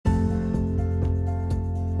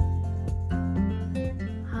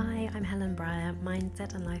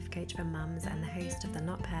mindset and life coach for mums and the host of the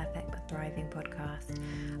Not Perfect But Thriving podcast.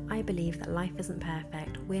 I believe that life isn't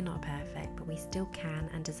perfect, we're not perfect, but we still can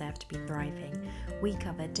and deserve to be thriving. We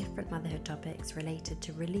cover different motherhood topics related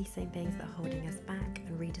to releasing things that are holding us back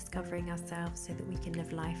and rediscovering ourselves so that we can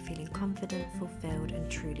live life feeling confident, fulfilled,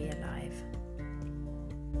 and truly alive.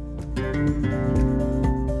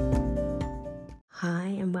 Hi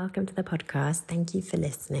and welcome to the podcast. Thank you for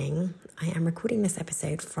listening. I am recording this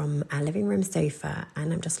episode from our living room sofa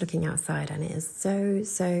and I'm just looking outside and it is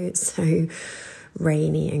so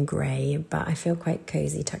rainy and grey, but I feel quite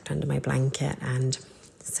cozy tucked under my blanket and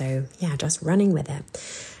so just running with it.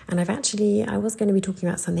 And I was going to be talking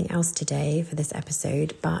about something else today for this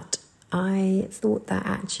episode, but I thought that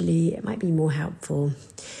actually it might be more helpful.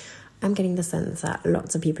 I'm getting the sense that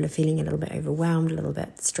lots of people are feeling a little bit overwhelmed, a little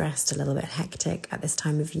bit stressed, a little bit hectic at this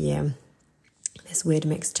time of year. This weird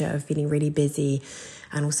mixture of feeling really busy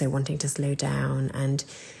and also wanting to slow down. And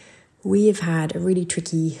we have had a really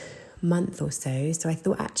tricky month or so. So I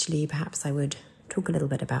thought actually perhaps I would talk a little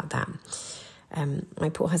bit about that. My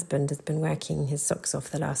poor husband has been working his socks off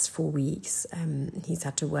the last 4 weeks. He's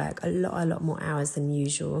had to work a lot more hours than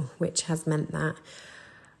usual, which has meant that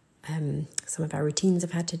some of our routines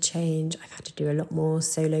have had to change. I've had to do a lot more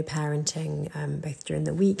solo parenting, both during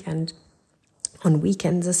the week and on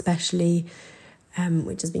weekends especially,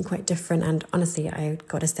 which has been quite different. And honestly, I've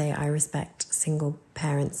got to say I respect single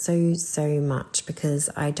parents so much because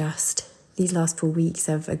these last 4 weeks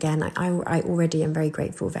of, again, I already am very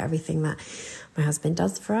grateful for everything that my husband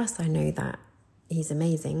does for us. I know that he's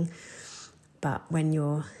amazing, but when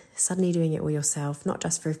you're suddenly doing it all yourself, not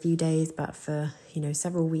just for a few days, but for,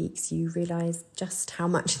 several weeks, you realise just how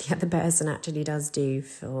much the other person actually does do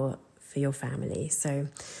for your family. So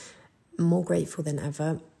more grateful than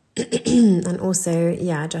ever. And also,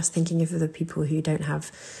 just thinking of the people who don't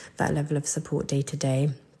have that level of support day to day.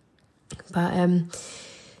 But and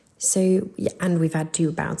we've had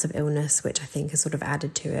 2 bouts of illness, which I think has sort of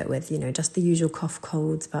added to it with, just the usual cough,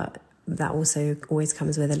 colds, but that also always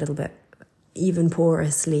comes with a little bit even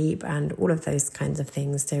poorer sleep and all of those kinds of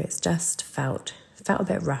things. So it's just felt a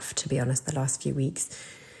bit rough, to be honest, the last few weeks.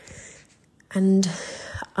 And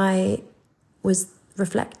I was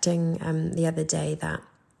reflecting the other day that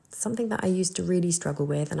something that I used to really struggle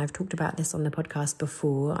with, and I've talked about this on the podcast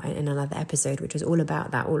before in another episode, which was all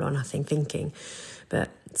about that all or nothing thinking. But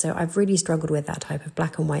so I've really struggled with that type of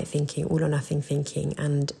black and white thinking, all or nothing thinking.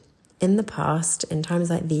 And in the past, in times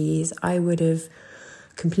like these, I would have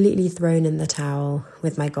completely thrown in the towel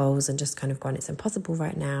with my goals and just kind of gone, it's impossible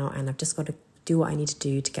right now and I've just got to do what I need to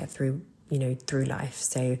do to get through life.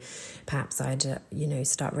 So perhaps I'd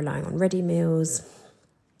start relying on ready meals.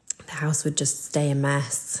 The house would just stay a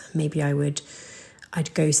mess. Maybe I'd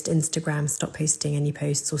ghost Instagram, stop posting any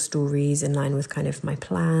posts or stories in line with kind of my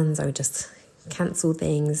plans. I would just cancel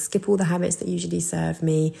things, skip all the habits that usually serve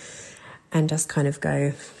me and just kind of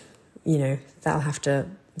go, that'll have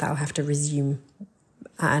to resume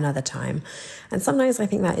at another time. And sometimes I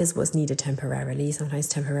think that is what's needed temporarily. Sometimes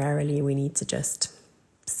temporarily we need to just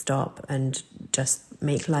stop and just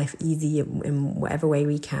make life easy in whatever way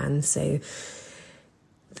we can. So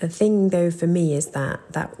the thing though for me is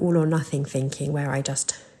that all or nothing thinking where I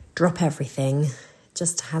just drop everything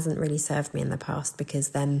just hasn't really served me in the past, because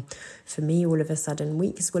then for me all of a sudden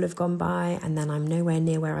weeks will have gone by and then I'm nowhere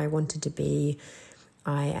near where I wanted to be.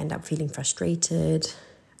 I end up feeling frustrated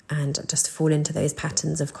and just fall into those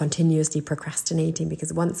patterns of continuously procrastinating,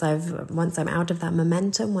 because once I'm out of that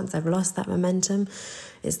momentum, once I've lost that momentum,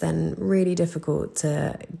 it's then really difficult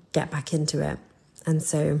to get back into it. And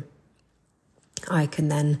so I can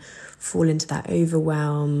then fall into that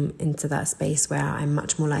overwhelm, into that space where I'm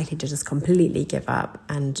much more likely to just completely give up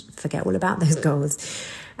and forget all about those goals.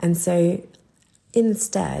 And so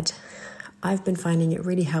instead, I've been finding it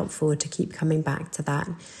really helpful to keep coming back to that.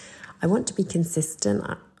 I want to be consistent.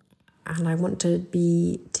 And I want to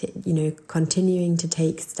be, continuing to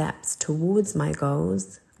take steps towards my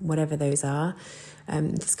goals, whatever those are.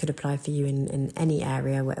 This could apply for you in any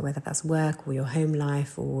area, whether that's work or your home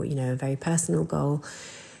life or, a very personal goal.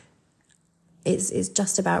 It's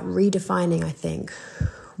just about redefining, I think,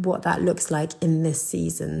 what that looks like in this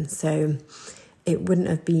season. So it wouldn't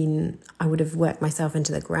have been, I would have worked myself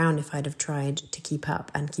into the ground if I'd have tried to keep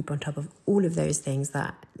up and keep on top of all of those things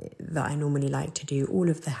that I normally like to do, all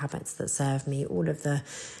of the habits that serve me, all of the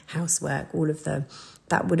housework,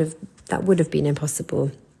 that would have been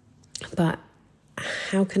impossible. But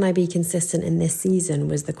how can I be consistent in this season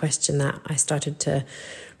was the question that I started to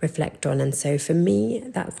reflect on. And so for me,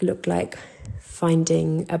 that looked like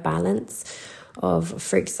finding a balance of,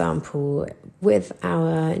 for example, with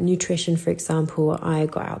our nutrition, for example, I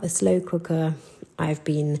got out the slow cooker. I've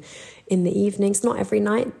been in the evenings, not every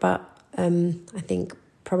night, but I think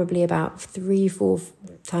probably about 3-4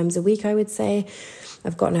 times a week, I would say.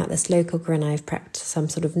 I've gotten out the slow cooker and I've prepped some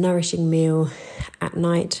sort of nourishing meal at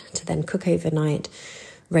night to then cook overnight,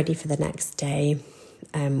 ready for the next day.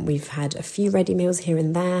 We've had a few ready meals here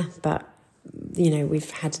and there, but we've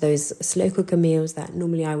had those slow cooker meals that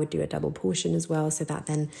normally I would do a double portion as well, so that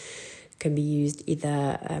then can be used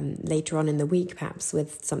either later on in the week, perhaps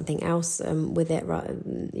with something else with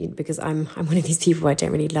it, because I'm one of these people, I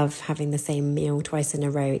don't really love having the same meal twice in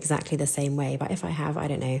a row exactly the same way. But if I have, I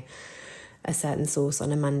don't know, a certain sauce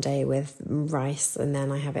on a Monday with rice, and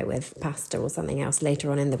then I have it with pasta or something else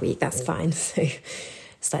later on in the week, that's fine. So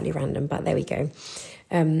slightly random, but there we go.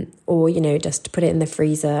 Or, just put it in the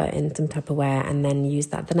freezer in some Tupperware and then use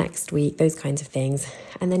that the next week, those kinds of things.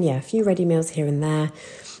 And then, a few ready meals here and there.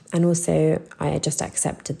 And also, I just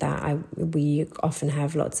accepted that we often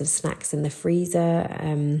have lots of snacks in the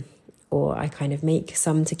freezer, or I kind of make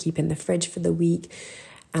some to keep in the fridge for the week.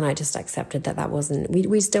 And I just accepted that wasn't...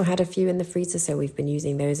 We still had a few in the freezer, so we've been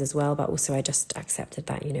using those as well. But also I just accepted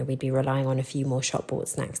that, we'd be relying on a few more shop-bought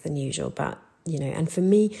snacks than usual. But, and for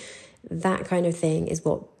me, that kind of thing is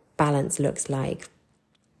what balance looks like.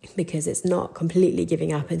 Because it's not completely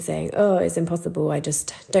giving up and saying, oh, it's impossible, I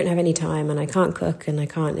just don't have any time and I can't cook and I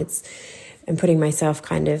can't... I'm putting myself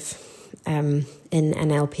kind of in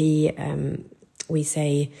NLP, we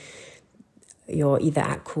say you're either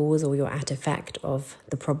at cause or you're at effect of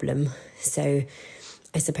the problem. So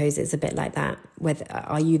I suppose it's a bit like that. Whether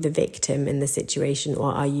are you the victim in the situation,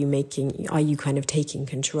 or are you kind of taking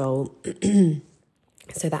control?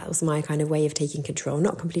 So that was my kind of way of taking control,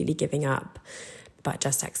 not completely giving up, but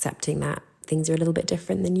just accepting that things are a little bit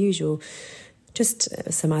different than usual.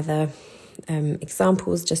 Just some other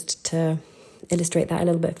examples just to illustrate that a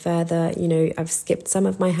little bit further. I've skipped some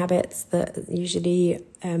of my habits that usually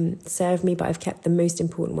serve me, but I've kept the most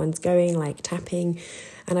important ones going, like tapping.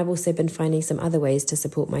 And I've also been finding some other ways to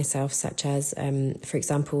support myself, such as, for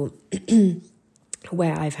example,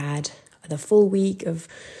 where I've had the full week of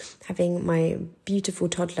having my beautiful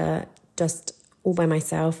toddler just all by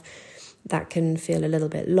myself. That can feel a little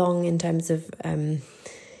bit long in terms of,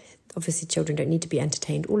 obviously children don't need to be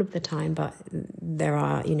entertained all of the time, but there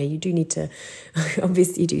are, you do need to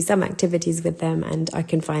obviously do some activities with them. And I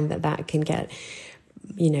can find that can get,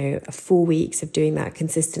 4 weeks of doing that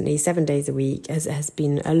consistently, 7 days a week has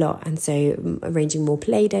been a lot. And so arranging more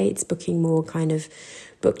play dates, booking more kind of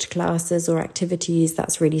booked classes or activities,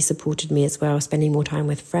 that's really supported me as well. Spending more time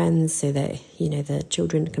with friends so that, the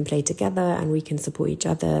children can play together and we can support each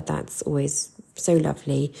other. That's always so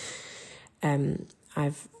lovely.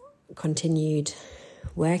 I've continued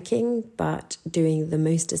working, but doing the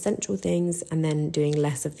most essential things and then doing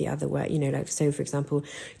less of the other work, so for example,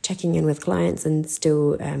 checking in with clients and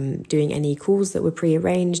still doing any calls that were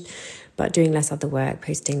pre-arranged, but doing less other work,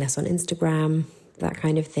 posting less on Instagram, that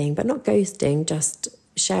kind of thing, but not ghosting, just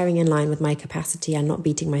sharing in line with my capacity and not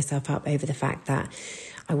beating myself up over the fact that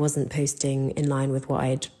I wasn't posting in line with what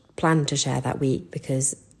I'd planned to share that week,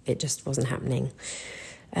 because it just wasn't happening.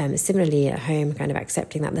 Similarly at home, kind of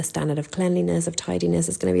accepting that the standard of cleanliness, of tidiness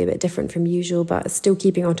is going to be a bit different from usual, but still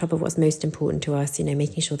keeping on top of what's most important to us,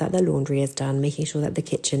 making sure that the laundry is done, making sure that the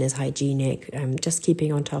kitchen is hygienic, just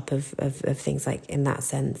keeping on top of things like in that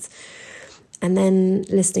sense. And then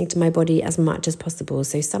listening to my body as much as possible.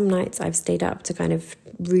 So some nights I've stayed up to kind of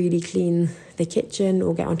really clean the kitchen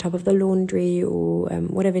or get on top of the laundry or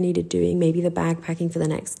whatever needed doing, maybe the bag packing for the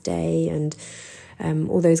next day and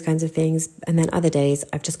all those kinds of things. And then other days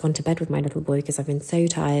I've just gone to bed with my little boy because I've been so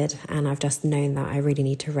tired and I've just known that I really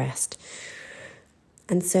need to rest.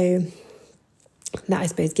 And so that, I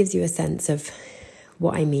suppose, gives you a sense of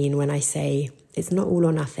what I mean when I say it's not all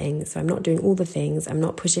or nothing. So I'm not doing all the things. I'm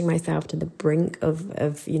not pushing myself to the brink of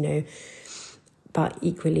but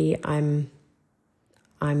equally I'm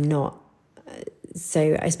not.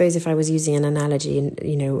 So I suppose if I was using an analogy,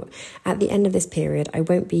 at the end of this period, I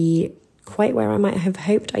won't be quite where I might have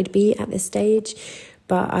hoped I'd be at this stage,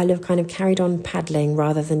 but I'll have kind of carried on paddling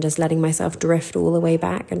rather than just letting myself drift all the way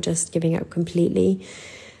back and just giving up completely.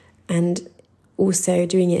 And also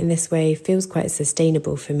doing it in this way feels quite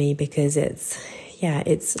sustainable for me because it's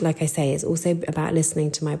like I say, it's also about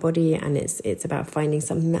listening to my body, and it's about finding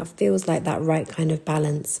something that feels like that right kind of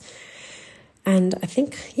balance. And I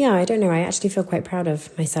think, I don't know, I actually feel quite proud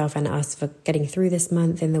of myself and us for getting through this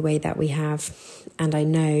month in the way that we have. And I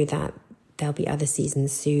know that there'll be other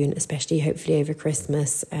seasons soon, especially hopefully over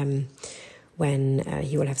Christmas, when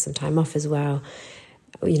he will have some time off as well.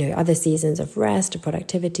 other seasons of rest, of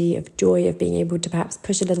productivity, of joy, of being able to perhaps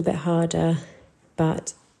push a little bit harder.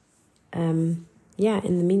 But in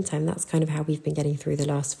the meantime, that's kind of how we've been getting through the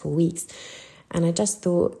last 4 weeks. And I just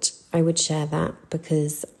thought I would share that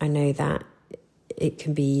because I know that it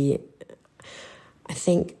can be, I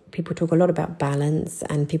think people talk a lot about balance,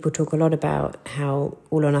 and people talk a lot about how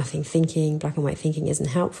all or nothing thinking, black and white thinking isn't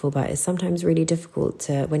helpful, but it's sometimes really difficult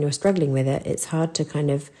to, when you're struggling with it, it's hard to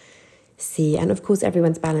kind of see. And of course,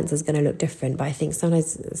 everyone's balance is going to look different, but I think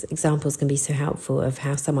sometimes examples can be so helpful of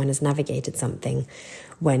how someone has navigated something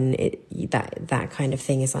when that kind of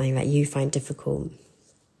thing is something that you find difficult.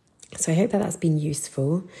 So I hope that that's been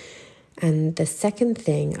useful. And the second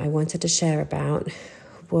thing I wanted to share about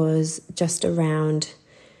was just around,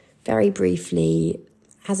 very briefly,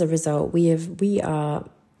 as a result, we have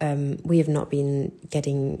not been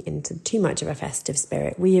getting into too much of a festive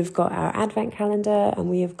spirit. We have got our advent calendar and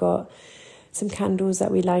we have got some candles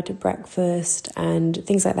that we light at breakfast and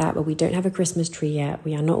things like that, but we don't have a Christmas tree yet.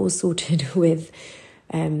 We are not all sorted with,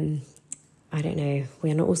 we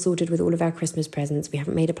are not all sorted with all of our Christmas presents. We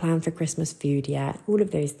haven't made a plan for Christmas food yet, all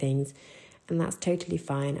of those things. And that's totally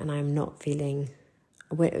fine. And I'm not feeling,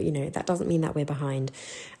 that doesn't mean that we're behind.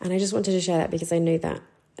 And I just wanted to share that because I know that,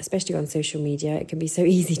 especially on social media, it can be so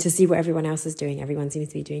easy to see what everyone else is doing. Everyone seems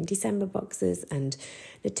to be doing December boxes and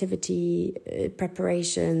nativity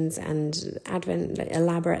preparations and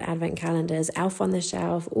elaborate advent calendars, Elf on the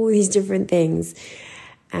Shelf, all these different things.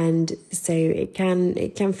 And so it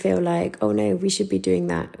can feel like, oh no, we should be doing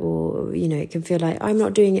that. Or, it can feel like I'm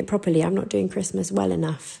not doing it properly. I'm not doing Christmas well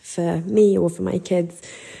enough for me or for my kids.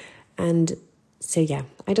 And so,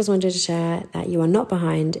 I just wanted to share that you are not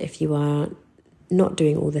behind if you are not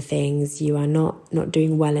doing all the things. You are not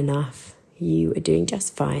doing well enough. You are doing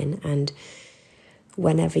just fine. And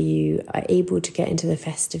whenever you are able to get into the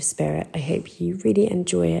festive spirit, I hope you really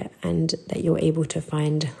enjoy it and that you're able to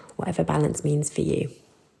find whatever balance means for you.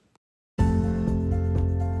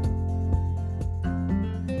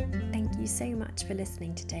 Thank you so much for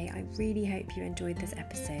listening today. I really hope you enjoyed this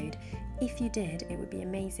episode. If you did, it would be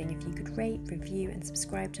amazing if you could rate, review and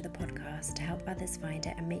subscribe to the podcast to help others find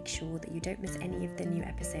it and make sure that you don't miss any of the new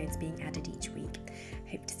episodes being added each week.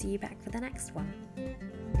 Hope to see you back for the next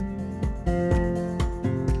one.